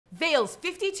Vale's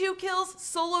 52 kills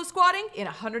solo squatting in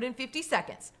 150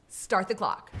 seconds. Start the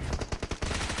clock.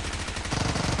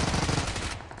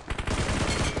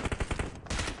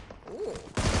 Ooh.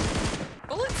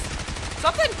 Bullets?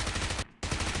 Something?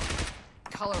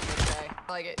 Colorful today.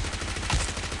 I like it.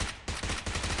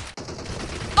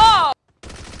 Oh!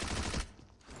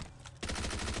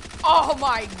 Oh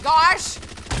my gosh!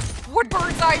 What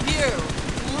bird's eye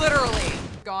view? Literally.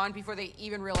 Gone before they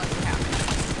even realized what happened.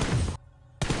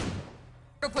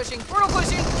 We're pushing.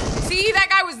 See, that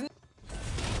guy was...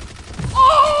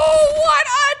 Oh, what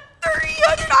a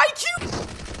 300 IQ!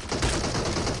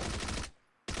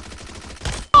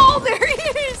 Oh, there he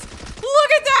is!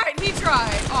 Look at that! He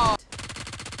tried. Oh.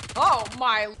 Oh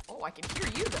my. Oh, I can hear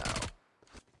you though.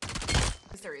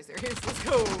 There he is. Let's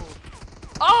go.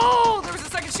 Oh, there was a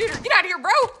second shooter. Get out of here,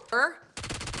 bro!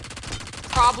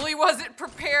 Probably wasn't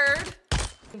prepared.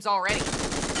 Limbs already.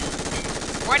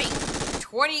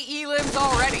 20 E-limbs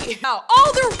already.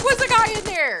 Oh, there was a guy in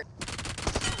there.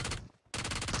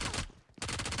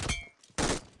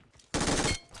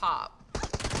 Top.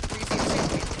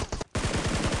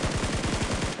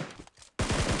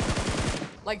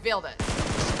 Like Vale does.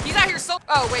 He's out here so—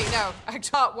 oh, wait, no.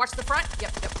 Watch the front.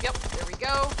 Yep. There we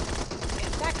go.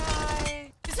 And that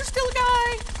guy. Is there still a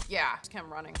guy? Yeah, just him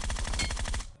running.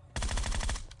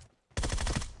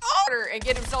 Oh! And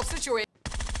get himself situated.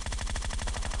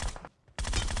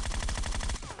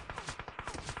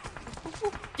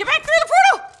 Get back through the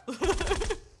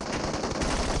portal!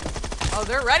 Oh,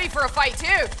 they're ready for a fight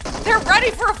too. They're ready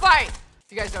for a fight.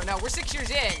 If you guys don't know, we're 6 years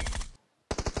in.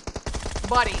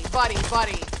 Buddy.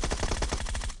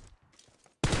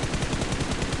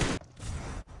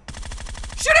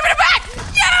 Shoot him in the back!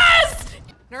 Yes!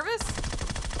 Nervous?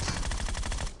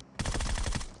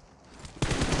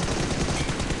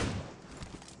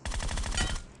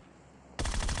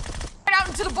 Right out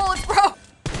into the bullets, bro.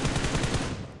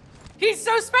 He's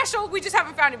so special. We just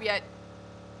haven't found him yet.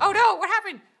 Oh no, what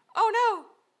happened? Oh no.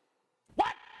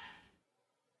 What?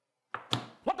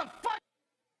 What the fuck?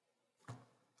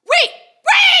 Wait!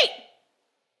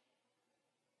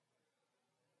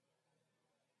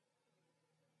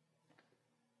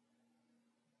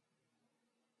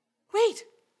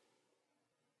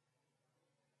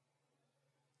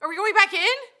 Are we going back in?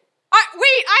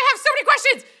 Wait, I have so many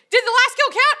questions. Did the last kill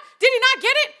count? Did he not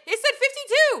get it? It said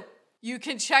 52. You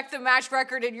can check the match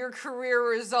record in your career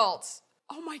results.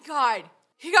 Oh my God,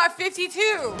 he got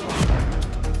 52.